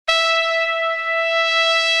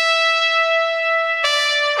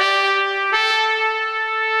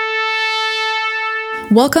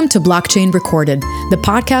Welcome to Blockchain Recorded, the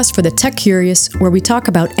podcast for the tech curious, where we talk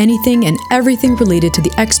about anything and everything related to the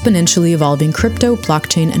exponentially evolving crypto,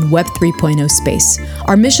 blockchain, and Web 3.0 space.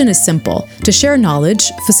 Our mission is simple: to share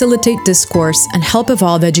knowledge, facilitate discourse, and help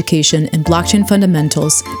evolve education in blockchain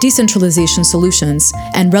fundamentals, decentralization solutions,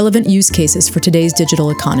 and relevant use cases for today's digital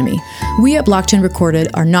economy. We at Blockchain Recorded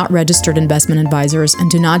are not registered investment advisors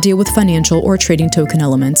and do not deal with financial or trading token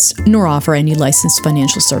elements, nor offer any licensed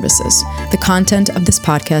financial services. The content of this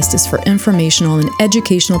podcast is for informational and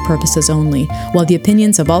educational purposes only, while the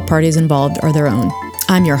opinions of all parties involved are their own.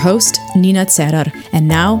 I'm your host, Nina Tserar, and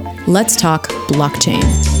now let's talk blockchain.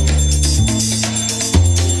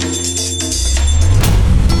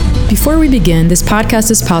 Before we begin, this podcast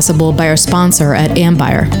is possible by our sponsor at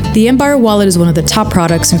Ambire. The Ambire wallet is one of the top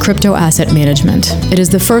products in crypto asset management. It is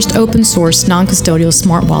the first open source, non-custodial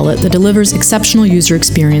smart wallet that delivers exceptional user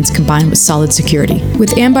experience combined with solid security.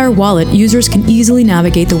 With Ambire Wallet, users can easily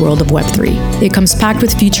navigate the world of Web3. It comes packed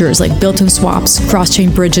with features like built-in swaps,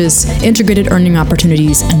 cross-chain bridges, integrated earning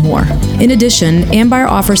opportunities, and more. In addition, Ambire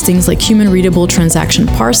offers things like human-readable transaction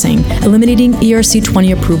parsing, eliminating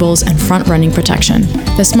ERC20 approvals and front-running protection.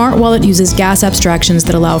 The smart wallet uses gas abstractions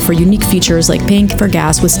that allow for unique features like paying for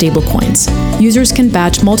gas with stablecoins. Users can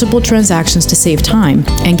batch multiple transactions to save time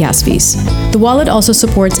and gas fees. The wallet also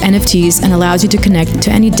supports NFTs and allows you to connect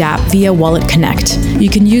to any dApp via Wallet Connect. You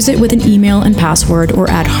can use it with an email and password or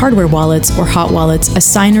add hardware wallets or hot wallets as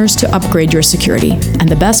signers to upgrade your security. And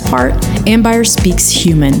the best part, Ambire speaks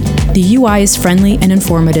human. The UI is friendly and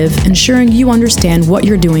informative, ensuring you understand what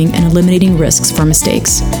you're doing and eliminating risks for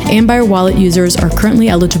mistakes. Ambire Wallet users are currently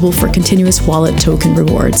eligible for continuous wallet token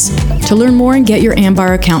rewards. To learn more and get your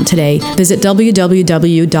Ambire account today, visit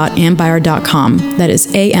www.ambire.com. That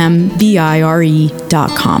is AMBIRE.com.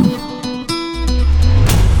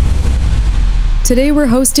 Today we're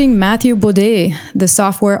hosting Mathieu Baudet, the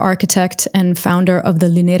software architect and founder of the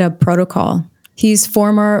Luneta protocol. He's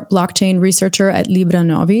former blockchain researcher at Libra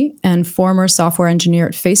Novi and former software engineer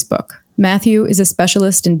at Facebook. Mathieu is a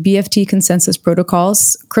specialist in BFT consensus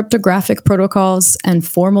protocols, cryptographic protocols, and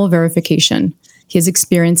formal verification. He has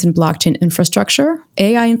experience in blockchain infrastructure,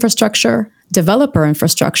 AI infrastructure, developer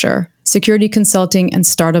infrastructure, security consulting, and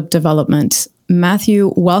startup development.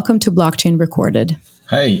 Mathieu, welcome to Blockchain Recorded.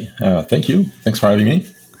 Hi, thank you. Thanks for having me.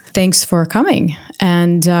 Thanks for coming.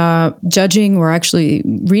 And judging or actually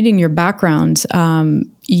reading your background,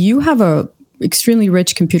 you have a extremely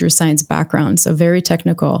rich computer science background, so very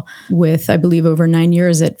technical, with, I believe, over 9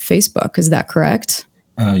 years at Facebook. Is that correct?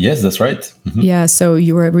 Yes, that's right. Mm-hmm. Yeah, so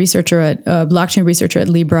you were a blockchain researcher at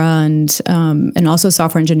Libra and also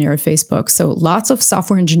software engineer at Facebook. So lots of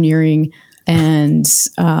software engineering, and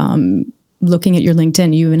looking at your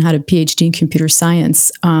LinkedIn, you even had a PhD in computer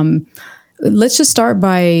science. Let's just start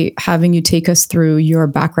by having you take us through your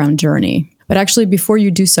background journey. But actually, before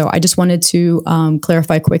you do so, I just wanted to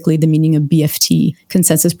clarify quickly the meaning of BFT,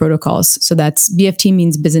 consensus protocols. So that's BFT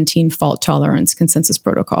means Byzantine Fault Tolerance Consensus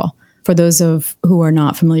Protocol, for those of who are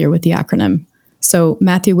not familiar with the acronym. So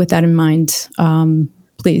Mathieu, with that in mind,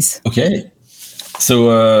 please. Okay.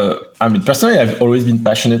 So, personally, I've always been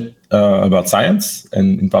passionate about science,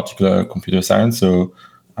 and in particular, computer science, and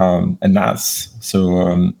maths.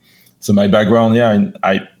 So my background,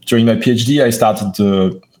 during my PhD, I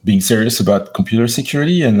started being serious about computer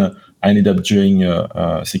security, and I ended up joining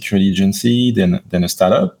a security agency, then a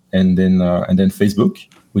startup, and then Facebook,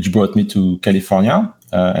 which brought me to California,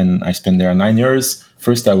 and I spent there 9 years.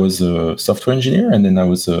 First, I was a software engineer, and then I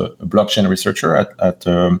was a blockchain researcher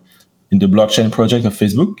in the blockchain project of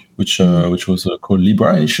Facebook, which was called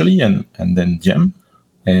Libra initially, and then Diem,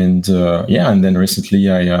 and then recently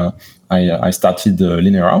I started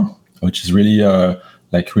Luneta, which is really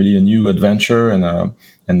really a new adventure, and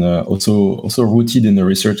also rooted in the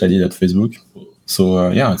research I did at Facebook.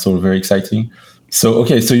 So it's all very exciting. So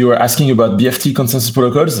you were asking about BFT consensus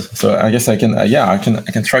protocols. So I guess I can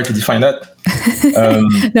try to define that.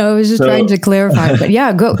 No, I was just trying to clarify, but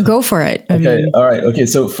yeah, go for it. All right. Okay.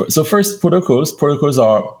 So first, protocols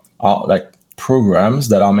are like programs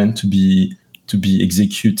that are meant to be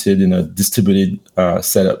executed in a distributed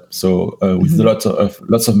setup. So with lots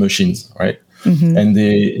of machines, right? Mm-hmm. And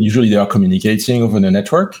they are communicating over the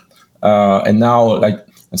network.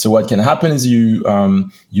 So what can happen is you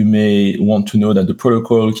may want to know that the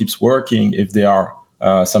protocol keeps working if there are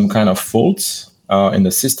some kind of faults in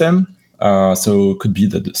the system. So it could be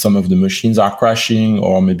that some of the machines are crashing,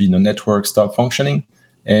 or maybe the network stop functioning.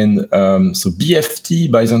 And so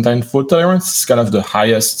BFT, Byzantine Fault Tolerance, is kind of the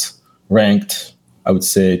highest ranked, I would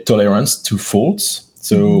say, tolerance to faults.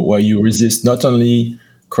 So where you resist not only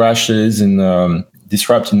crashes in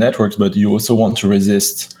disrupting networks, but you also want to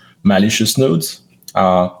resist malicious nodes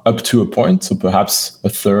up to a point. So perhaps a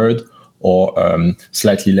third or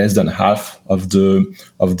slightly less than half of the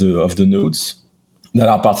nodes that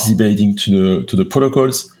are participating to the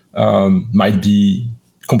protocols might be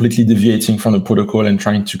completely deviating from the protocol and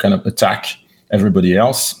trying to kind of attack everybody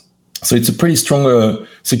else. So it's a pretty strong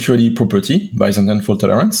security property, Byzantine fault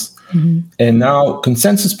tolerance. And now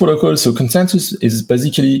consensus protocol. So consensus is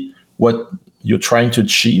basically what you're trying to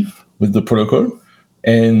achieve with the protocol.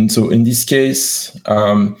 And so in this case,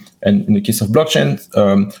 and in the case of blockchain,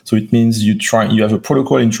 so it means you have a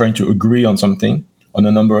protocol in trying to agree on something, on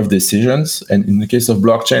a number of decisions. And in the case of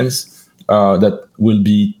blockchains, that will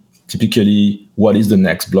be typically what is the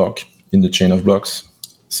next block in the chain of blocks.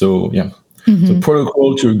 So yeah, so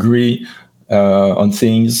protocol to agree on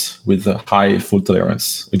things with a high fault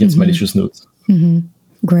tolerance against malicious nodes.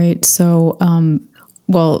 Great. So,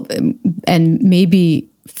 well, and maybe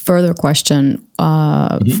further question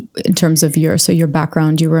in terms of your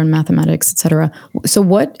background, you were in mathematics, et cetera. So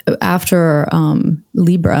what, after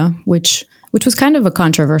Libra, which was kind of a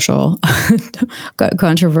controversial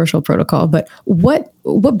protocol, but what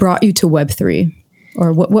brought you to Web3,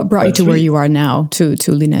 or what brought you to where you are now, to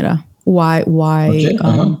Linera? Why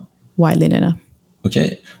Linera?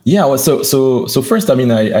 Okay. Yeah. Well, so first, I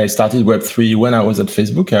mean, I started Web3 when I was at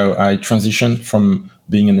Facebook. I transitioned from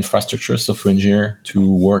being an infrastructure software engineer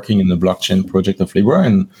to working in the blockchain project of Libra.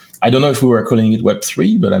 And I don't know if we were calling it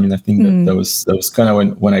Web3, but I mean, I think that was kind of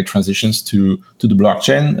when I transitioned to the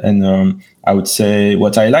blockchain. And I would say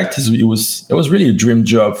what I liked is it was really a dream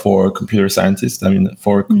job for a computer scientist. I mean,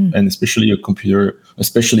 and especially a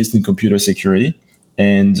specialist in computer security.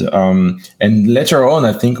 And later on,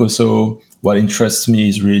 I think also what interests me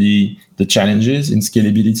is really the challenges in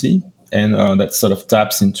scalability. And that sort of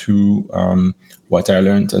taps into what I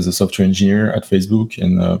learned as a software engineer at Facebook,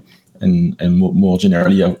 and more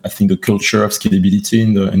generally, I think the culture of scalability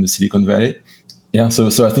in the Silicon Valley. Yeah, so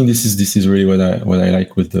I think this is really what I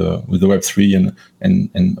like with the Web3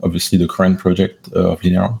 and obviously the current project of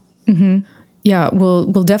Linera. Yeah,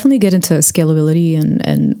 we'll definitely get into scalability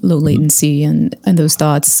and low latency and those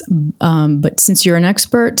thoughts. But since you're an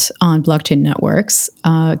expert on blockchain networks,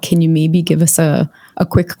 can you maybe give us a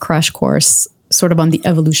quick crash course sort of on the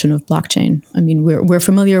evolution of blockchain? I mean, we're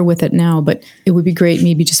familiar with it now, but it would be great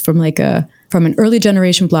maybe just from an early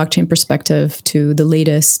generation blockchain perspective to the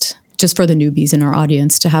latest, just for the newbies in our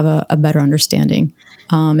audience to have a better understanding.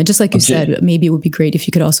 And just like you said, maybe it would be great if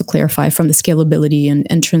you could also clarify from the scalability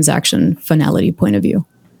and transaction finality point of view.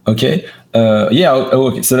 Okay.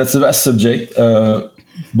 Okay. So that's a vast subject.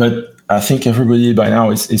 But I think everybody by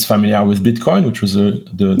now is familiar with Bitcoin, which was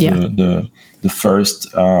the first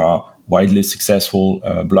widely successful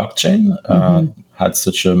blockchain, had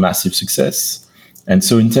such a massive success. And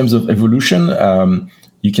so in terms of evolution,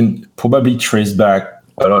 you can probably trace back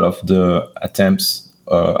a lot of the attempts,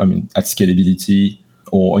 at scalability,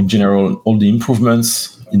 or in general, all the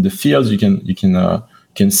improvements in the fields. You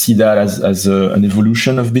can see that as an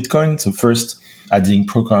evolution of Bitcoin. So first, adding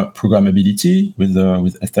programmability with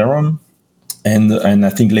Ethereum, and I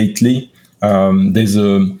think lately there's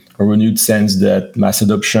a renewed sense that mass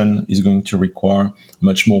adoption is going to require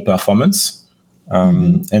much more performance,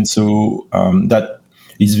 and so that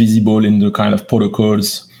is visible in the kind of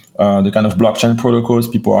protocols, the kind of blockchain protocols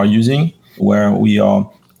people are using, where we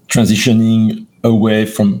are transitioning away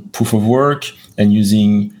from proof of work and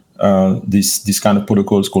using this kind of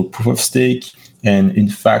protocols called proof of stake. And in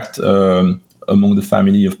fact, among the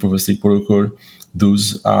family of proof of stake protocol,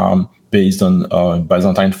 those are based on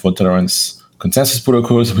Byzantine fault tolerance consensus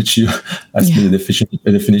protocols, which you asked me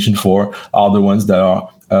the definition for, are the ones that are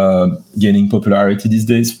gaining popularity these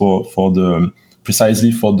days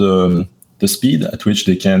precisely for the speed at which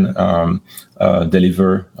they can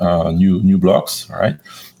deliver new blocks, right?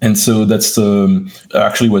 And so that's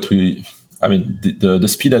actually what the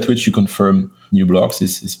speed at which you confirm new blocks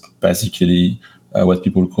is basically what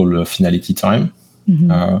people call finality time.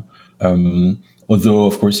 Although,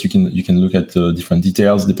 of course, you can look at different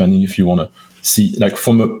details depending if you want to see, like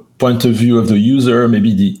from a point of view of the user,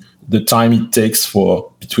 maybe the time it takes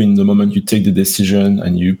between the moment you take the decision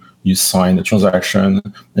and you sign the transaction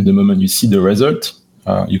and the moment you see the result.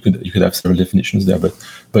 You could have several definitions there,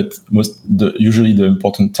 but usually the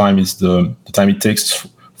important time is the time it takes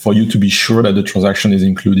for you to be sure that the transaction is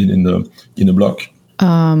included in the block.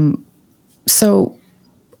 So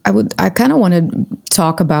I kind of want to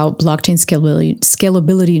talk about blockchain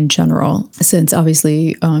scalability in general, since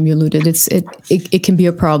obviously you alluded it can be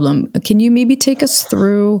a problem. Can you maybe take us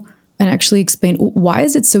through and actually explain why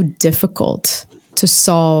is it so difficult to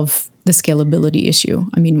solve the scalability issue.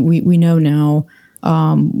 I mean, we know now,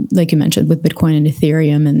 like you mentioned, with Bitcoin and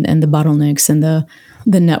Ethereum and the bottlenecks and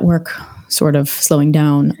the network sort of slowing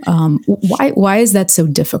down. Why is that so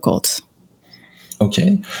difficult?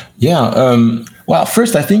 Okay. Yeah. Well,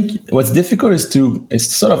 first, I think what's difficult is to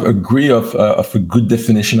sort of agree of a good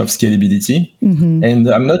definition of scalability. And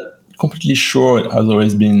I'm not completely sure it has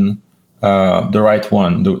always been the right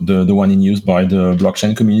one, the one in use by the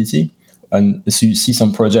blockchain community. And so you see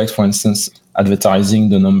some projects, for instance,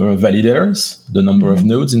 advertising the number of validators, the number of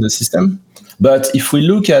nodes in the system. But if we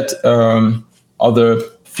look at other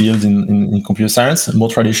fields in computer science, more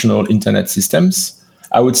traditional internet systems,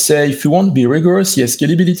 I would say if you want to be rigorous, yes,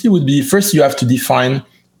 scalability would be, first you have to define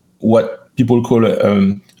what people call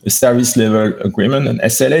a service level agreement, an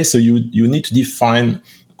SLA. So you need to define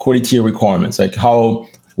quality requirements, like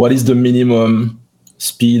what is the minimum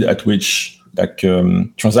speed at which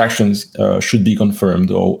transactions should be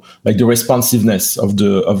confirmed, or like the responsiveness of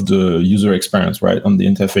the user experience, right, on the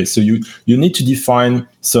interface. So you need to define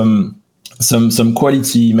some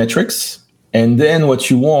quality metrics. And then what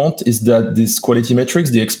you want is that this quality metrics,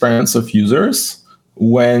 the experience of users,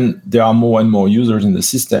 when there are more and more users in the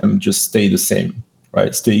system, just stay the same,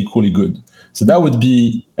 right? Stay equally good. So that would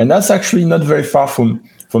be, and that's actually not very far from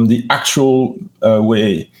the actual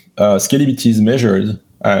way scalability is measured,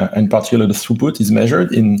 and particularly the throughput is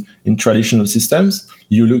measured in traditional systems.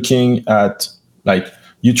 You're looking at, like,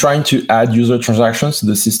 you're trying to add user transactions to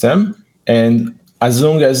the system, and as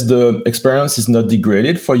long as the experience is not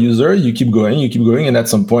degraded for user, you keep going, and at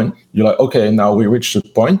some point you're like, okay, now we reached a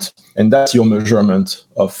point, and that's your measurement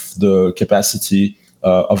of the capacity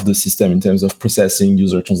of the system in terms of processing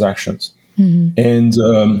user transactions. And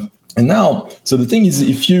now, so the thing is,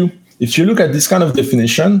 if you look at this kind of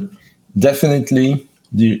definition, definitely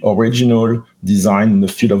the original design in the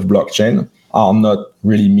field of blockchain are not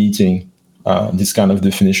really meeting this kind of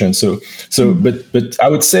definition. But I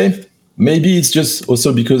would say, maybe it's just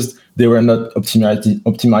also because they were not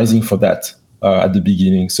optimizing for that at the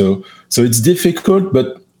beginning. So it's difficult,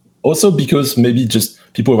 but also because maybe just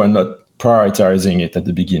people were not prioritizing it at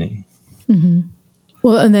the beginning.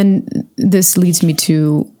 Well, and then this leads me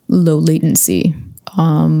to low latency,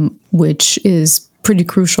 which is pretty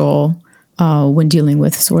crucial when dealing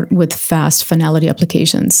with fast finality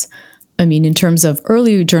applications. I mean, in terms of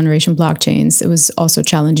early generation blockchains, it was also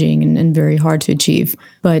challenging and very hard to achieve.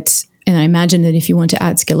 And I imagine that if you want to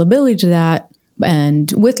add scalability to that,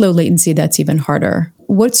 and with low latency, that's even harder.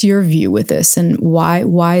 What's your view with this, and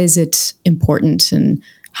why is it important, and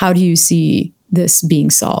how do you see this being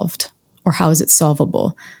solved, or how is it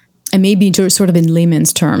solvable? And maybe sort of in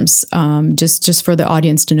layman's terms, just for the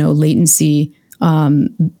audience to know, latency,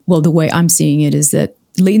 well, the way I'm seeing it is that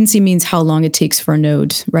latency means how long it takes for a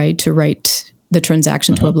node, right, to write the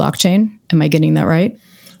transaction to a blockchain. Am I getting that right?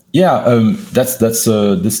 Yeah, that's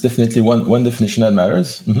definitely one definition that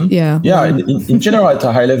matters. Yeah. In general, at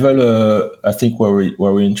a high level, I think where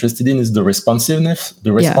we're interested in is the responsiveness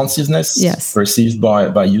Yes. perceived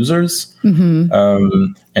by users,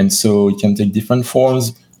 and so it can take different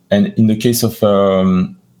forms. And in the case of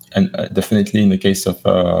definitely in the case of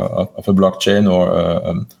a blockchain or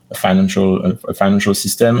a financial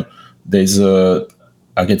system, there's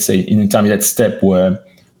I could say an intermediate step where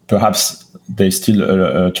perhaps there's still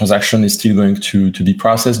a transaction is still going to be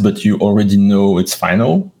processed, but you already know it's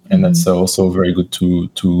final, and that's also very good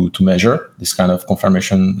to measure this kind of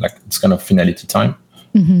confirmation, like this kind of finality time.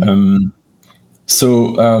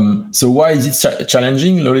 So why is it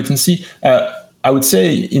challenging, low latency? I would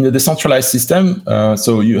say in a decentralized system,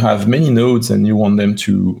 so you have many nodes, and you want them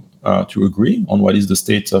to agree on what is the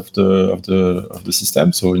state of the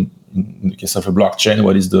system. So in the case of a blockchain,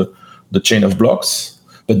 what is the chain of blocks?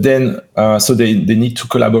 But then, so they need to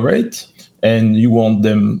collaborate, and you want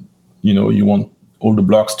them, you want all the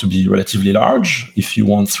blocks to be relatively large if you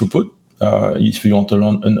want throughput, if you want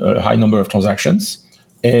a high number of transactions,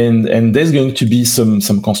 and there's going to be some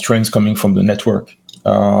constraints coming from the network,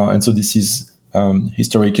 and so this is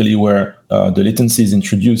historically where the latency is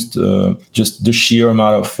introduced, just the sheer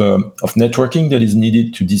amount of networking that is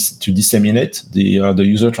needed to disseminate the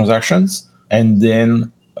user transactions, and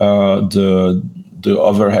then the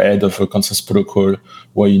overhead of a consensus protocol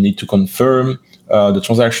where you need to confirm the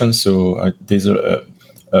transaction. So there's a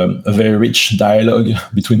very rich dialogue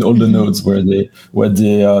between all the nodes where they want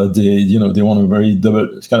a very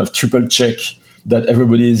double, kind of triple check that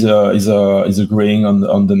everybody is agreeing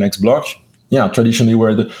on the next block. Yeah, traditionally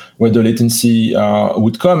where the latency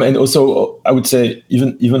would come, and also I would say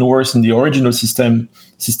even worse in the original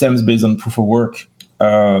systems based on proof of work.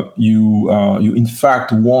 You in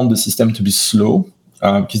fact want the system to be slow,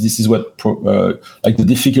 because this is what like the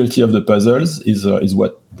difficulty of the puzzles is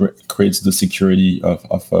what creates the security of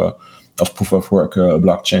proof of work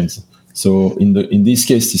blockchains. So in this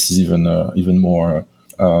case, this is even more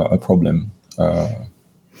a problem.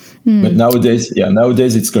 But nowadays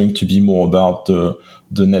it's going to be more about the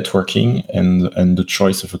networking and the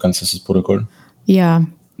choice of a consensus protocol. Yeah.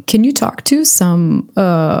 Can you talk to some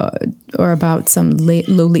or about some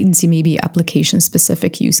low latency, maybe application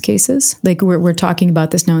specific use cases? Like we're talking about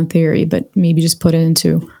this now in theory, but maybe just put it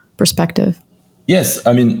into perspective. Yes,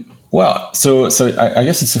 I mean, well, so I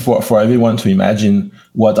guess it's for everyone to imagine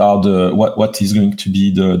what is going to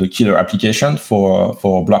be the killer application for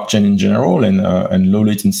blockchain in general and low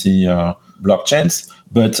latency blockchains.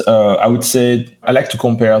 But I would say I like to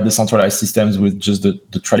compare decentralized systems with just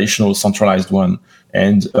the traditional centralized one.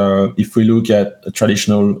 And if we look at a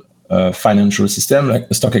traditional financial system like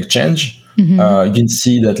a stock exchange, you can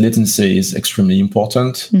see that latency is extremely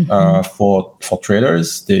important for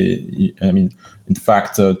traders. In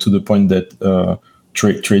fact, to the point that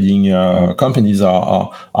trading companies are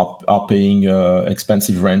paying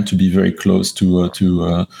expensive rent to be very close to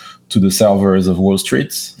the servers of Wall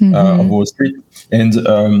Street. And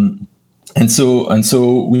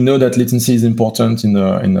so we know that latency is important in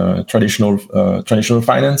a traditional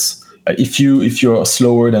finance. If you're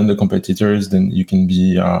slower than the competitors, then you can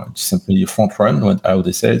be simply a front run, how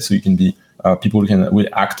they say. So you can be people will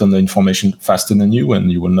act on the information faster than you,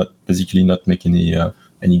 and you will not make any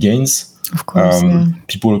gains. Of course,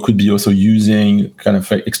 people could be also using kind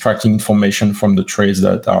of extracting information from the trades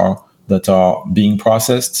that are being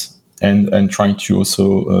processed and trying to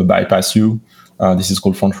also bypass you. This is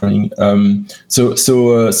called front running. So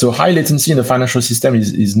high latency in the financial system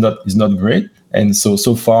is not great. And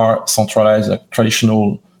so far centralized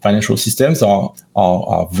traditional financial systems are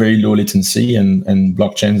very low latency, and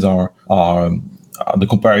blockchains are the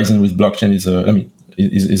comparison with blockchain is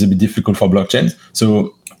a bit difficult for blockchains.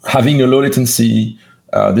 So having a low latency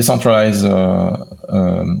decentralized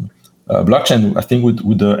blockchain, I think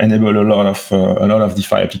would enable a lot of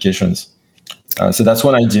DeFi applications. So that's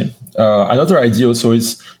one idea. Another idea also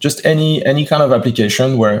is just any kind of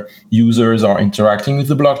application where users are interacting with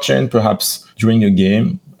the blockchain, perhaps during a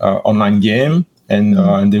game, online game,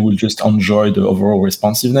 and they will just enjoy the overall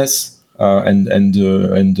responsiveness and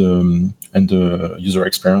the user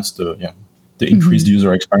experience, the increased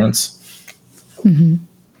user experience.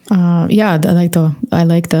 I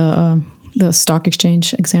like the stock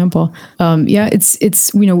exchange example.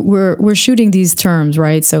 It's we're shooting these terms,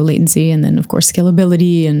 right? So latency, and then of course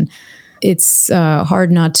scalability, and it's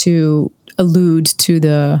hard not to allude to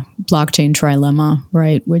the blockchain trilemma,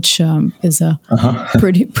 right? Which is a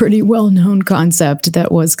pretty well-known concept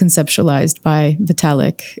that was conceptualized by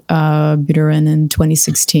Vitalik Buterin in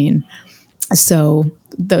 2016. So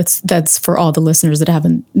that's for all the listeners that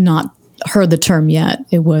haven't not heard the term yet.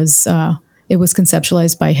 It was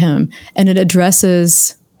conceptualized by him, and it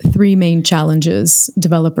addresses three main challenges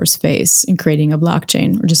developers face in creating a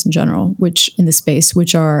blockchain, or just in general, which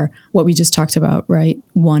are what we just talked about, right?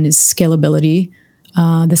 One is scalability.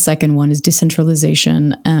 The second one is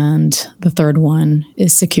decentralization. And the third one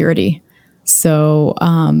is security. So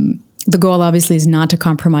the goal obviously is not to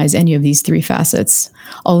compromise any of these three facets.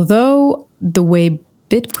 Although the way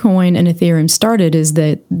Bitcoin and Ethereum started is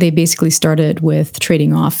that they basically started with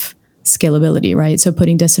trading off scalability, right? So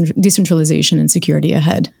putting decentralization and security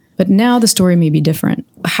ahead. But now the story may be different.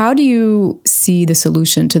 How do you see the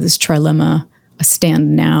solution to this trilemma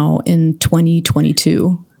stand now in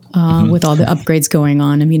 2022 with all the upgrades going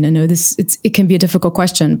on? I mean, I know it can be a difficult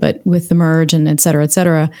question, but with the merge and et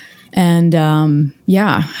cetera. And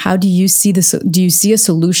how do you see this? Do you see a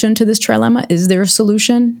solution to this trilemma? Is there a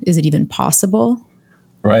solution? Is it even possible?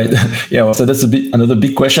 Right. Yeah. Well, so that's another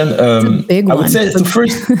big question. It's a big one. I would say so.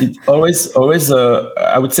 First, it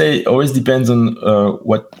always depends on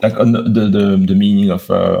on the meaning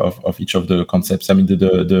of each of the concepts. I mean,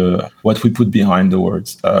 the what we put behind the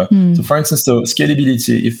words. So, for instance,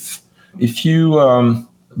 scalability. If you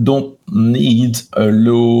don't need a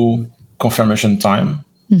low confirmation time,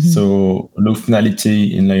 so low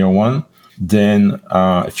finality in layer one, then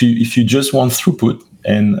if you just want throughput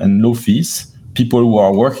and low fees, people who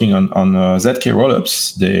are working on ZK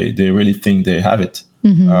rollups, they really think they have it.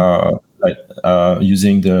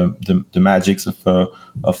 Using the magics of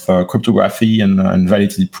cryptography and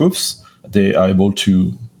validity proofs, they are able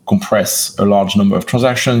to compress a large number of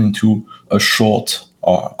transactions into a short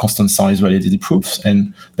or constant size validity proofs,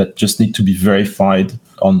 and that just need to be verified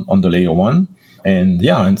on the layer one. And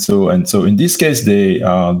so in this case,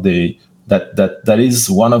 that is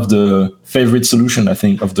one of the favorite solution, I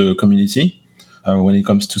think, of the community. when it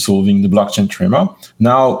comes to solving the blockchain trilemma.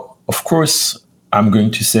 Now, of course, I'm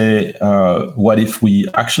going to say, what if we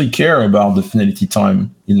actually care about the finality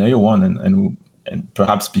time in layer one, and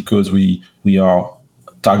perhaps because we are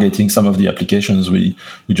targeting some of the applications we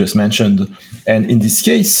just mentioned. And in this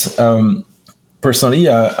case, personally,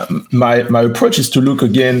 my approach is to look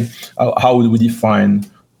again, how would we define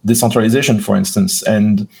decentralization, for instance.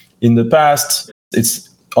 And in the past,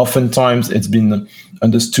 oftentimes it's been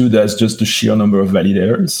understood as just the sheer number of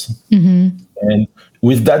validators. And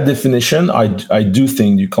with that definition, I do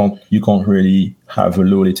think you can't really have a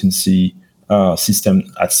low latency system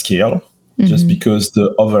at scale, just because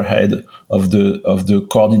the overhead of the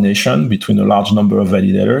coordination between a large number of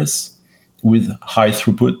validators with high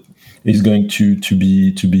throughput is going to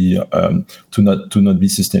not be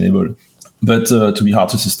sustainable, but to be hard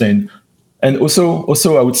to sustain. And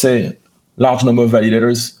also I would say large number of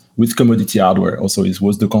validators with commodity hardware also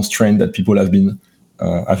was the constraint that people have been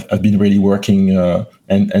really working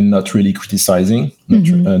and not really criticizing,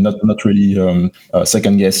 not really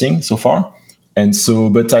second guessing so far. And so,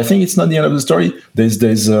 but I think it's not the end of the story. There's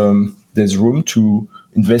room to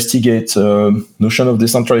investigate notion of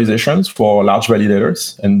decentralizations for large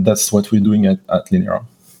validators, and that's what we're doing at Linera.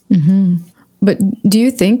 But do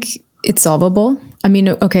you think it's solvable? I mean,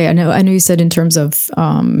 okay, I know you said in terms of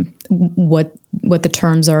what the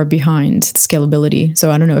terms are behind scalability.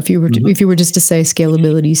 So I don't know if you were just to say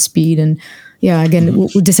scalability, speed, and again,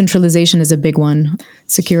 decentralization is a big one.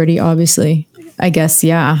 Security, obviously, I guess,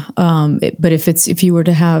 but if you were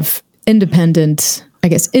to have independent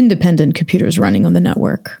computers running on the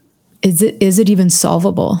network, is it even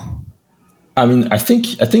solvable? I mean, I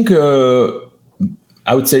think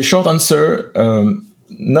I would say short answer.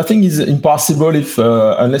 Nothing is impossible if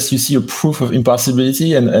unless you see a proof of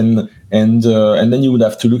impossibility, and then you would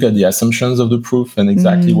have to look at the assumptions of the proof and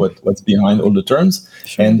exactly what's behind all the terms.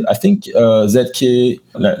 Sure. And I think ZK,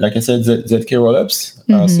 like I said, ZK rollups.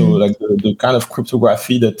 So like the kind of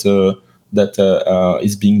cryptography that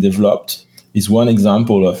is being developed is one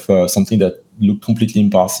example of something that looked completely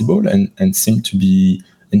impossible and seemed to be,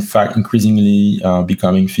 in fact, increasingly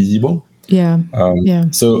becoming feasible.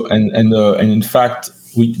 So and in fact,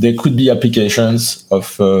 there could be applications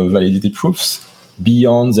of validity proofs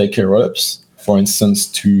beyond ZK rollups, for instance,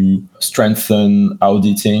 to strengthen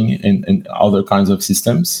auditing and other kinds of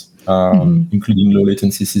systems, including low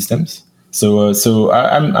latency systems. So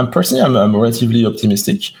I'm personally I'm relatively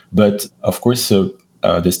optimistic, but of course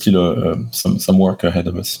there's still some work ahead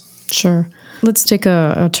of us. Sure. Let's take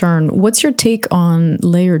a turn. What's your take on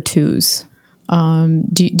layer twos?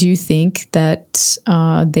 Do you think that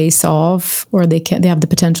they solve, or they have the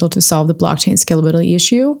potential to solve the blockchain scalability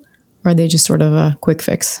issue, or are they just sort of a quick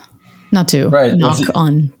fix? Not to knock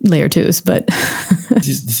on layer twos, but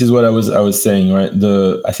this is what I was saying, right?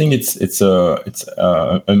 I think it's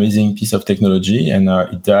a amazing piece of technology, and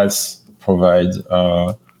it does provide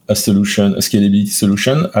a solution, a scalability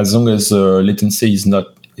solution, as long as latency is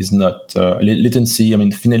not latency. I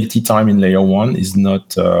mean, finality time in layer one is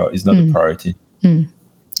not a priority.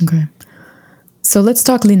 Okay, so let's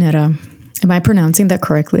talk Linera. Am I pronouncing that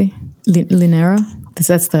correctly? Linera?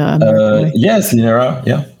 That's the yes, Linera.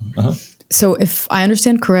 Yeah. Uh-huh. So if I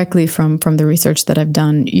understand correctly from the research that I've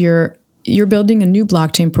done, you're building a new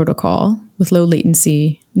blockchain protocol with low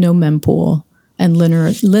latency, no mempool, and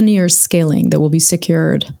linear scaling that will be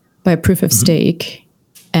secured by proof of stake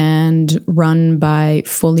and run by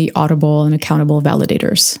fully auditable and accountable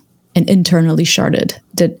validators and internally sharded.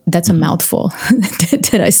 That's a mouthful.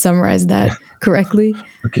 Did I summarize that correctly?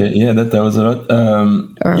 Okay, yeah, that was a lot.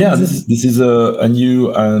 This is a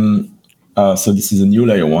new so this is a new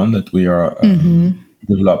layer one that we are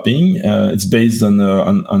developing. It's based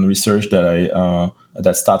on research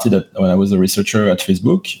that started when I was a researcher at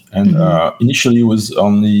Facebook, and initially was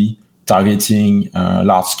only targeting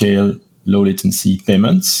large scale, low latency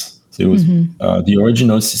payments. So it was the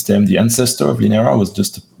original system. The ancestor of Linera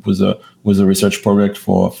was a research project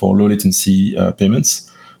for low latency payments,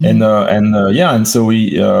 and so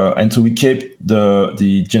we kept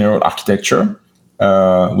the general architecture,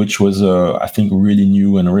 which was I think really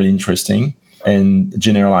new and really interesting, and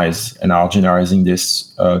are generalizing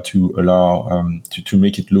this to allow to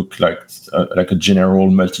make it look like a general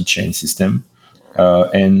multi-chain system,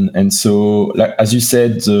 and so, like as you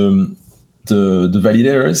said, the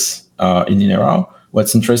validators in Linera,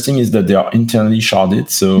 what's interesting is that they are internally sharded.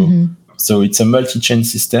 So it's a multi-chain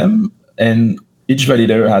system, and each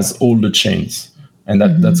validator has all the chains, and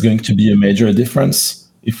that's going to be a major difference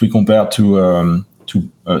if we compare to to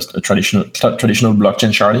a traditional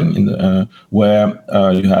blockchain sharding, where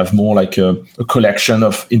you have more like a collection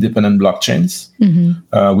of independent blockchains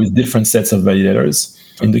with different sets of validators.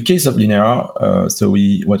 In the case of Linera,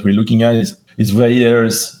 what we're looking at is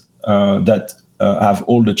validators that have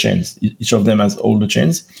all the chains. Each of them has all the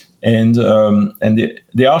chains, and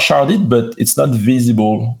they are sharded, but it's not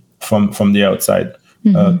visible from the outside.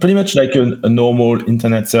 Pretty much like a normal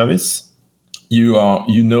internet service. You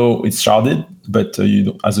know it's sharded, but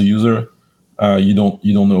as a user, you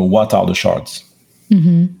don't know what are the shards.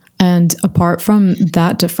 And apart from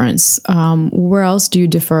that difference, where else do you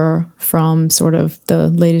differ from sort of the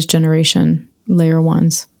latest generation layer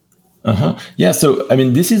ones? Yeah, so I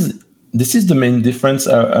mean, this is the main difference.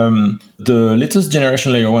 The latest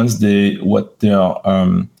generation layer ones, what they are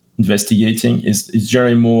investigating is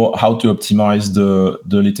generally more how to optimize the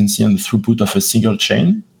latency and the throughput of a single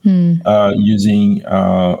chain, using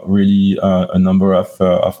really a number of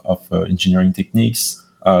engineering techniques,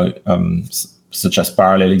 such as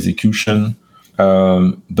parallel execution.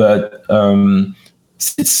 But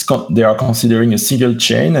they are considering a single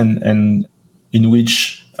chain and in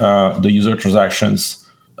which the user transactions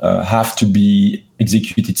have to be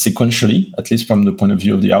executed sequentially, at least from the point of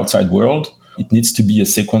view of the outside world. It needs to be a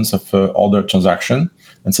sequence of ordered transaction.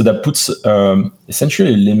 And so that puts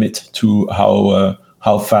essentially a limit to how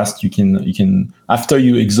fast you can after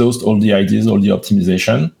you exhaust all the ideas, all the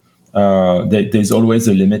optimization. There's always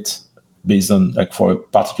a limit based on, like, for a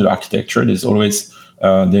particular architecture. There's always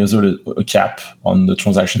a cap on the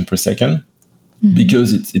transaction per second,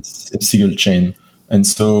 because it's a single chain. And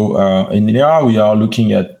so in Linera, we are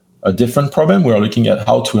looking at a different problem. We are looking at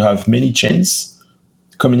how to have many chains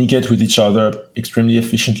communicate with each other extremely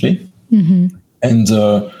efficiently, and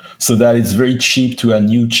so that it's very cheap to add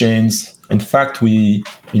new chains. In fact, in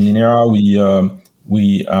Linera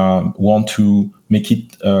we want to make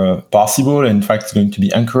it possible, and in fact it's going to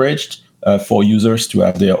be encouraged for users to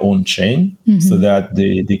have their own chain, so that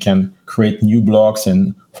they can create new blocks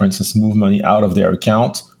and, for instance, move money out of their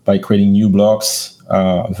account by creating new blocks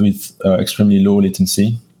with extremely low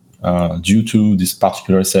latency, due to this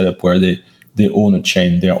particular setup where they own a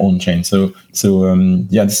chain, their own chain. So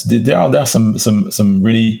there are some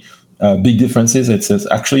really big differences. It's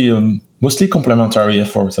actually mostly complementary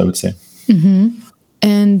efforts, I would say.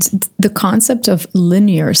 And the concept of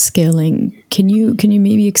linear scaling, can you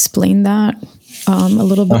maybe explain that a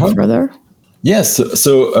little bit further? Yes.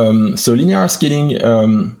 So linear scaling,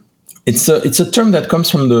 it's a term that comes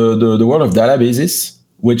from the world of databases,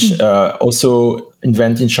 which also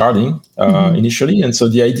invented sharding initially. And so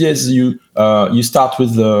the idea is you start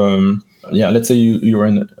with let's say you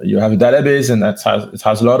have a database, and it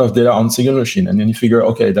has a lot of data on single machine, and then you figure,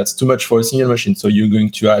 okay, that's too much for a single machine, so you're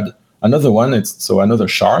going to add another one. Another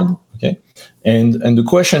shard, okay? And the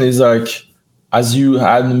question is, like, as you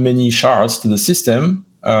add many shards to the system,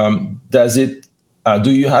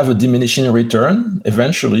 do you have a diminishing return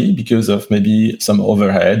eventually because of maybe some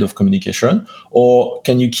overhead of communication, or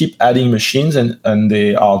can you keep adding machines and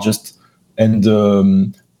they are just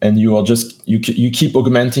you keep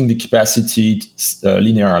augmenting the capacity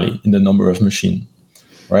linearly in the number of machines,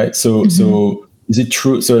 right? So is it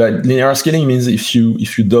true? So like linear scaling means if you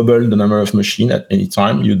double the number of machines at any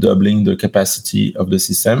time, you're doubling the capacity of the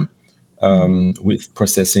system with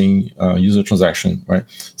processing user transaction, right?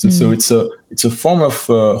 So it's a form of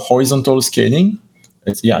horizontal scaling.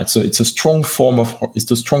 It's the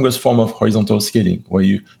strongest form of horizontal scaling, where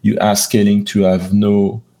you ask scaling to have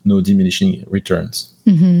no diminishing returns.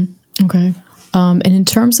 Okay. And in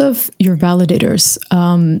terms of your validators,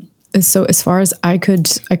 so as far as I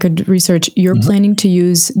could research, you're planning to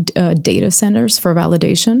use data centers for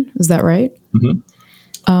validation. Is that right?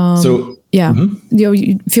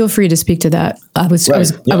 Feel free to speak to that. I was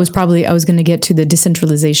going to get to the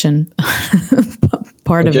decentralization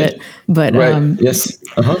part of it, but yes.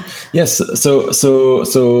 So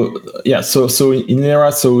in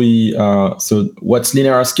Linera, so what's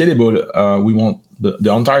linear scalable? We want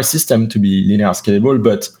the entire system to be linear scalable,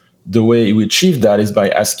 but the way we achieve that is by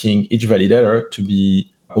asking each validator to be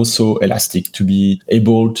also elastic, to be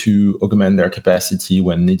able to augment their capacity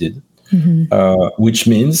when needed, which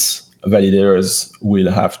means validators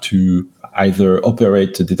will have to either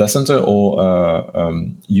operate a data center or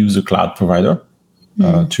use a cloud provider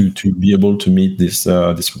to be able to meet this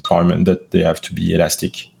requirement that they have to be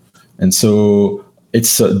elastic. And so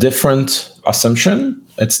it's a different assumption.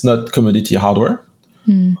 It's not commodity hardware,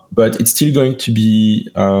 but it's still going to be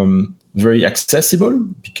very accessible,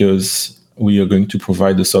 because we are going to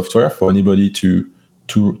provide the software for anybody to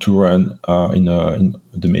run in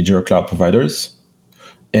the major cloud providers.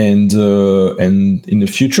 And in the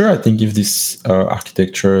future, I think if these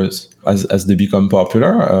architectures, as they become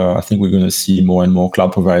popular, I think we're going to see more and more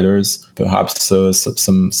cloud providers, perhaps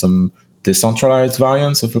some decentralized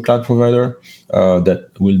variants of a cloud provider that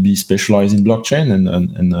will be specialized in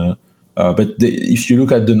blockchain. If you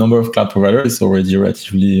look at the number of cloud providers, it's already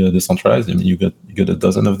relatively decentralized. I mean, you got a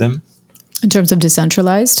dozen of them. In terms of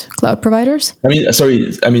decentralized cloud providers? It's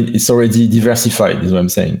already diversified, is what I'm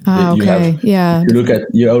saying. Okay.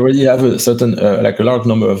 You already have a certain, like a large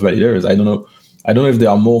number of validators. I don't know if there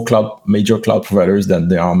are more major cloud providers than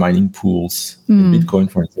there are mining pools in Bitcoin,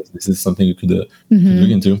 for instance. This is something you could look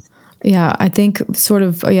into. Yeah, I think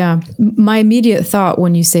my immediate thought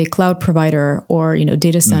when you say cloud provider or,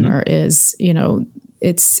 data center is,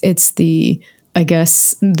 it's the, I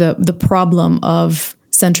guess, the problem of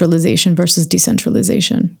centralization versus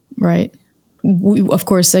decentralization, right? Of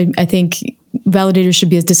course, I think validators should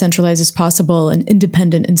be as decentralized as possible and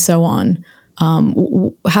independent and so on.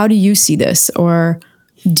 How do you see this? Or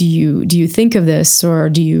do you think of this, or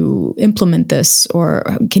do you implement this? Or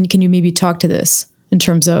can you maybe talk to this in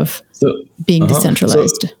terms of being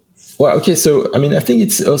decentralized? I think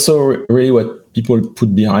it's also really what people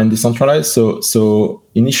put behind decentralized. So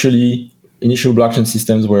initial blockchain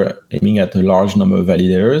systems were aiming at a large number of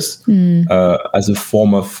validators as a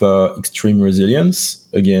form of extreme resilience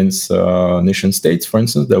against nation states, for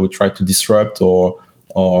instance, that would try to disrupt or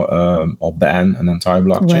ban an entire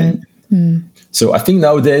blockchain. Right. So I think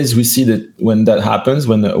nowadays we see that when that happens,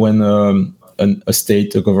 when a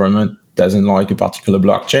state, a government doesn't like a particular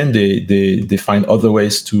blockchain, they find other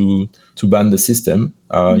ways to ban the system,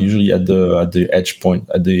 usually at the edge point,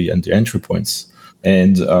 at the entry points.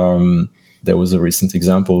 And there was a recent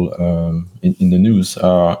example in the news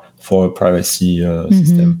for a privacy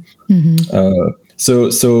system. So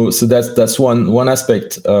that's one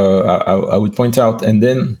aspect I would point out. And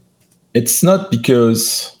then it's not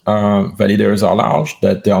because validators are large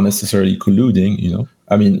that they are necessarily colluding.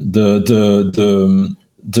 I mean,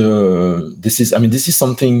 this is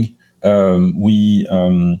something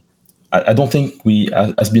I don't think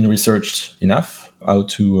has been researched enough, how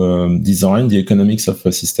to design the economics of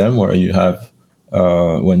a system where you have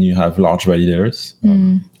when you have large validators.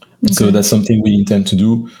 Okay. So that's something we intend to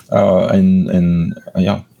do,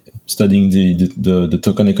 studying the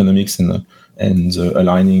token economics and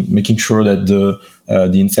aligning, making sure that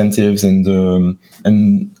the incentives and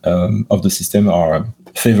of the system are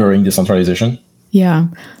favoring decentralization. Yeah,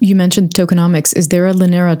 you mentioned tokenomics. Is there a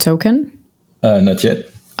Linera token? Not yet.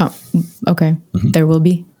 Oh, okay. There will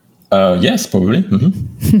be. Yes, probably.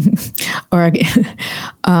 Or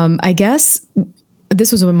I guess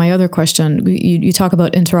this was my other question. You talk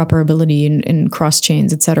about interoperability in cross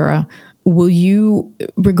chains, et cetera. Will you,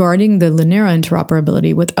 regarding the Linera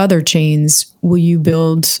interoperability with other chains, will you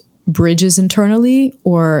build bridges internally,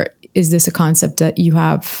 or is this a concept that you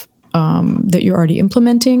have that you're already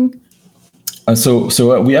implementing? So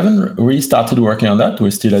we haven't really started working on that.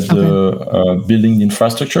 We're still at the building the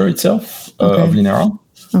infrastructure itself of Linera.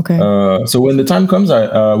 Okay. So when the time comes,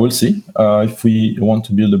 we'll see if we want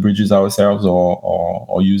to build the bridges ourselves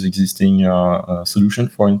or use existing solution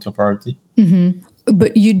for interoperability.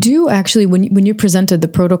 But you do actually, when you presented the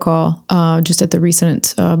protocol just at the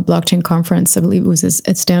recent blockchain conference, I believe it was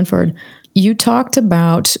at Stanford, you talked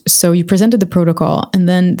about, so you presented the protocol, and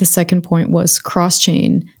then the second point was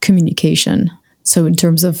cross-chain communication. So in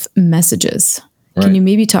terms of messages, Can you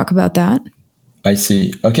maybe talk about that? I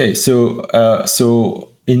see. Okay, so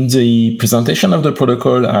in the presentation of the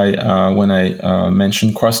protocol, when I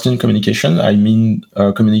mentioned cross-chain communication, I mean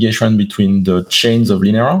communication between the chains of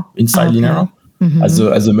Linera, inside Linera, as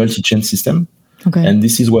a multi-chain system. Okay. And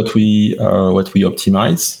this is what we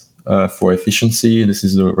optimize for efficiency. This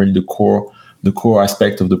is really the core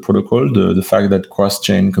aspect of the protocol. The fact that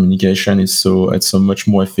cross-chain communication is so much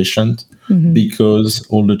more efficient because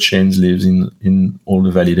all the chains lives in all the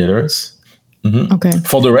validators. Okay.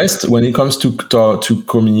 For the rest, when it comes to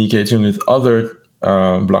communicating with other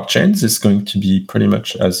blockchains, it's going to be pretty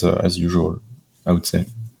much as usual, I would say.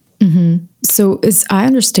 So, as I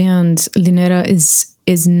understand, Linera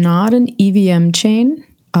is not an EVM chain.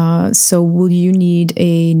 So, will you need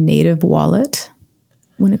a native wallet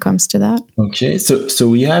when it comes to that? Okay. So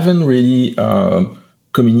we haven't really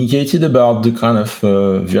communicated about the kind of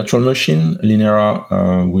virtual machine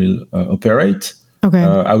Linera will operate. Okay.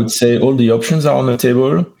 I would say all the options are on the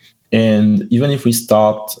table, and even if we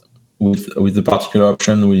start with the particular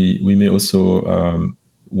option, we may also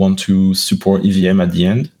want to support EVM at the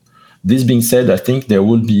end. This being said, I think there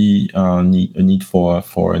will be a need for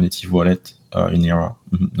a native wallet in Linera,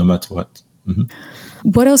 no matter what.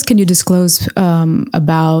 What else can you disclose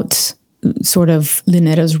about sort of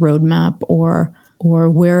Linera's roadmap, or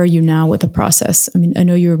where are you now with the process? I mean, I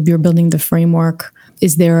know you're building the framework.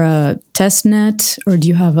 Is there a test net, or do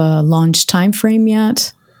you have a launch time frame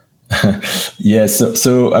yet? Yes.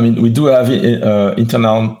 So I mean, we do have an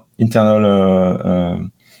internal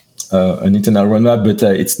roadmap, but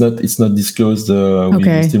it's not disclosed.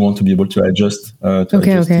 We still want to be able to adjust.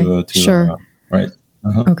 Sure. Right.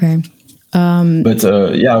 Uh-huh. Okay. But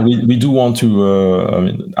we do want to. I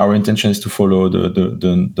mean, our intention is to follow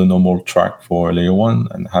the normal track for layer 1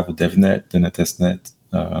 and have a DevNet, then a testnet,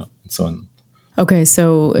 and so on. Okay,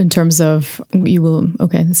 so in terms of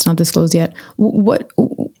it's not disclosed yet. What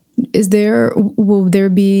is there? Will there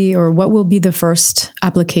be, or what will be the first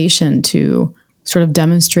application to sort of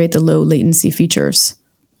demonstrate the low latency features?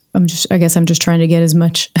 I guess I'm just trying to get as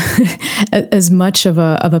much of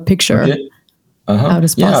a picture out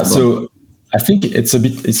as possible. Yeah, so I think it's a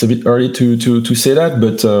bit early to say that,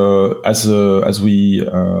 but as we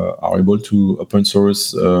are able to open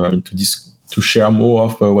source to share more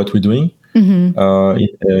of what we're doing in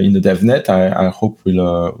the DevNet, I hope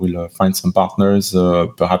we'll find some partners,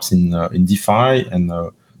 perhaps in DeFi, and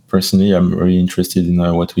personally, I'm really interested in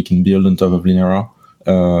what we can build on top of Linera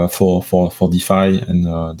for DeFi, and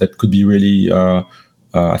that could be really,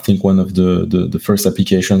 I think, one of the first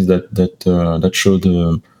applications that show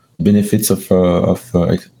the benefits of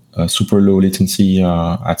super low latency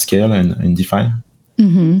at scale and in DeFi.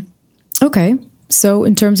 Mm-hmm. Okay. So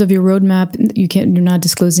in terms of your roadmap, you're not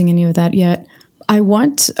disclosing any of that yet. I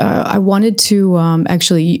wanted to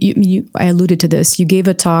actually, I alluded to this. You gave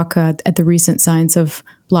a talk at the recent Science of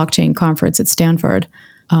Blockchain conference at Stanford.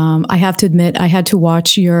 I have to admit, I had to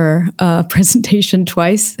watch your presentation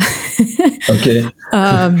twice. Okay.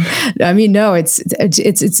 I mean, no, it's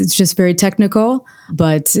just very technical,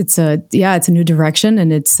 but it's a new direction,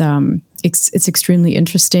 and it's extremely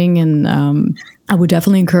interesting, and I would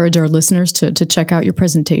definitely encourage our listeners to check out your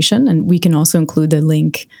presentation, and we can also include the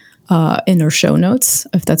link in our show notes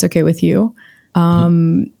if that's okay with you.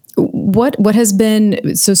 What has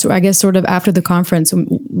been so I guess sort of after the conference,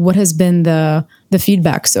 what has been the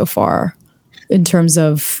feedback so far in terms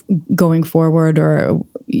of going forward? Or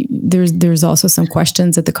there's also some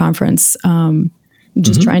questions at the conference.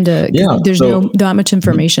 Just trying to. There's not much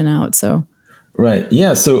information out, so. Right.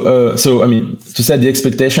 Yeah. So I mean, to set the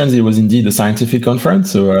expectations, it was indeed a scientific conference.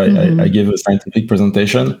 So I gave a scientific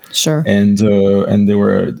presentation. Sure. And there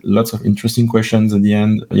were lots of interesting questions at the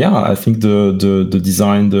end. Yeah, I think the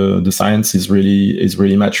design, the science is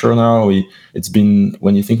really mature now. It's been,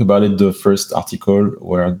 when you think about it, the first article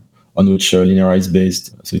on which Linera is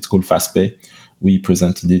based. So it's called FastPay. We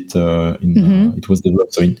presented it it was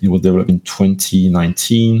developed. So it was developed in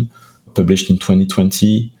 2019, published in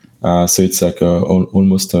 2020. So it's like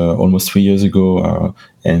almost 3 years ago,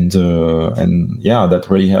 and that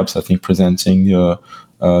really helps, I think, presenting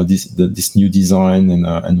this new design,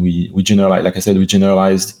 and we generalized, like I said, we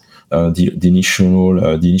generalized the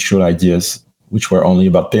initial ideas, which were only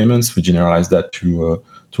about payments. We generalized that to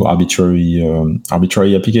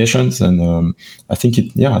arbitrary applications, and I think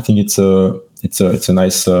it's a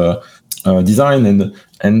nice design,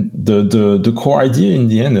 and the core idea in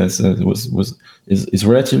the end is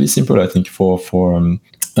relatively simple, I think, for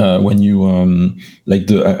when you I'm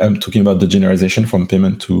talking about the generalization from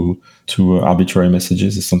payment to arbitrary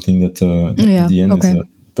messages is something that at the end is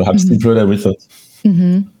perhaps simpler than we thought.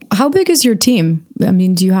 Mm-hmm. How big is your team? I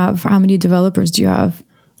mean, how many developers do you have?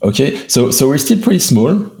 Okay, so we're still pretty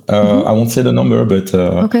small. I won't say the number, but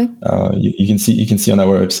you can see on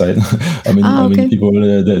our website how many people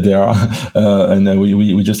there are, and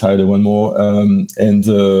we just hired one more,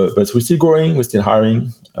 but we're still growing, we're still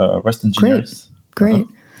hiring REST engineers. Great.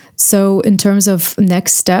 So in terms of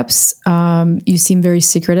next steps, you seem very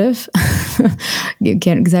secretive. You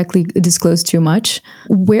can't exactly disclose too much.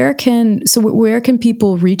 Where can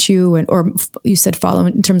people reach you? Or you said follow,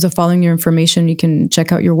 in terms of following your information, you can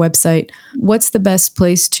check out your website. What's the best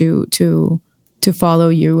place to follow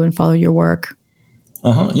you and follow your work?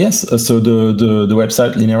 Yes. So the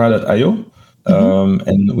website linera.io.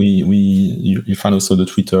 And you find also the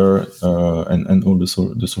Twitter and all the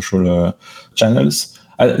social channels.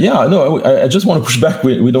 I just want to push back.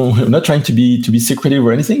 We're not trying to be secretive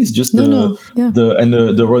or anything. It's just the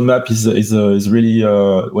roadmap is really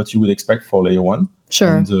what you would expect for layer 1.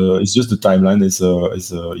 Sure. And it's just the timeline is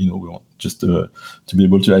we want just to be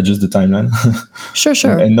able to adjust the timeline.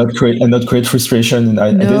 Sure. and not create frustration.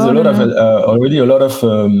 And there's already a lot of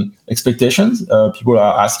expectations. People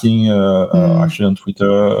are asking actually on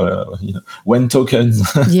Twitter, when tokens.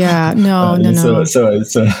 Yeah, no. So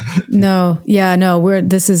it's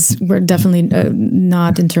we're definitely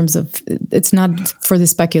not in terms of, it's not for the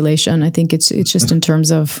speculation. I think it's just in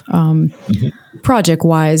terms of project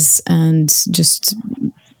wise and just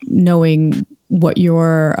knowing what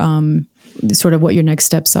your sort of what your next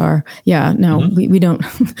steps are. Yeah, no, we don't.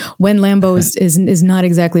 When Lambo is not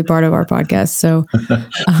exactly part of our podcast. So,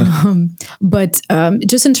 but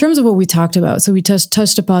just in terms of what we talked about, so we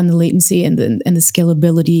touched upon the latency and the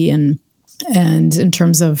scalability and in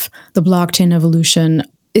terms of the blockchain evolution.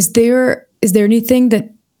 Is there anything that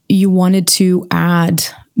you wanted to add,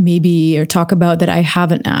 maybe, or talk about that I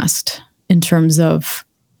haven't asked in terms of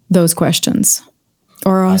those questions,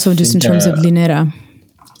 or also just in terms of Linera?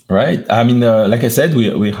 Right. I mean, like I said,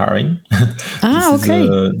 we're hiring.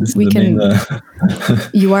 Okay.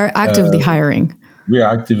 You are actively hiring. We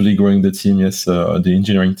are actively growing the team. Yes, the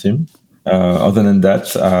engineering team. Other than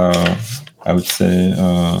that, I would say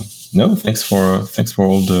no. Thanks for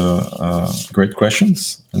all the great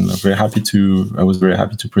questions, and I was very happy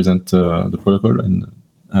to present the protocol and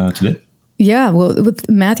today. Yeah, well, with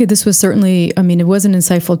Matthew, this was certainly, I mean, it was an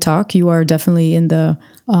insightful talk. You are definitely in the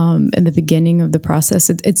beginning of the process.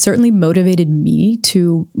 It certainly motivated me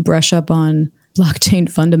to brush up on blockchain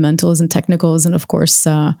fundamentals and technicals. And of course,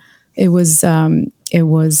 it was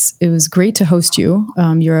great to host you.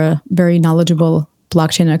 You're a very knowledgeable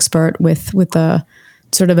blockchain expert with a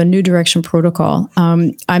sort of a new direction protocol.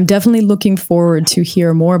 I'm definitely looking forward to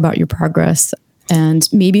hear more about your progress. And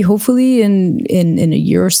maybe hopefully in a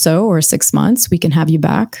year or so, or 6 months, we can have you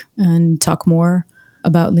back and talk more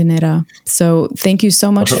about Linera. So thank you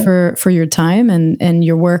so much for your time and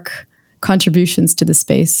your work contributions to the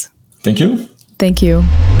space. Thank you. Thank you.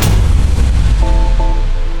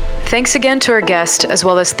 Thanks again to our guest, as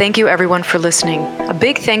well as thank you everyone for listening. A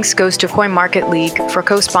big thanks goes to CoinMarket League for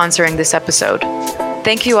co-sponsoring this episode.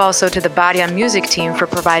 Thank you also to the Barian Music team for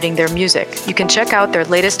providing their music. You can check out their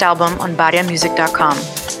latest album on barianmusic.com.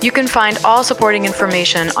 You can find all supporting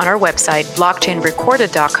information on our website,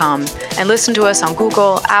 blockchainrecorded.com, and listen to us on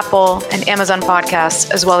Google, Apple, and Amazon podcasts,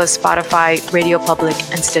 as well as Spotify, Radio Public,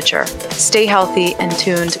 and Stitcher. Stay healthy and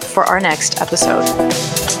tuned for our next episode.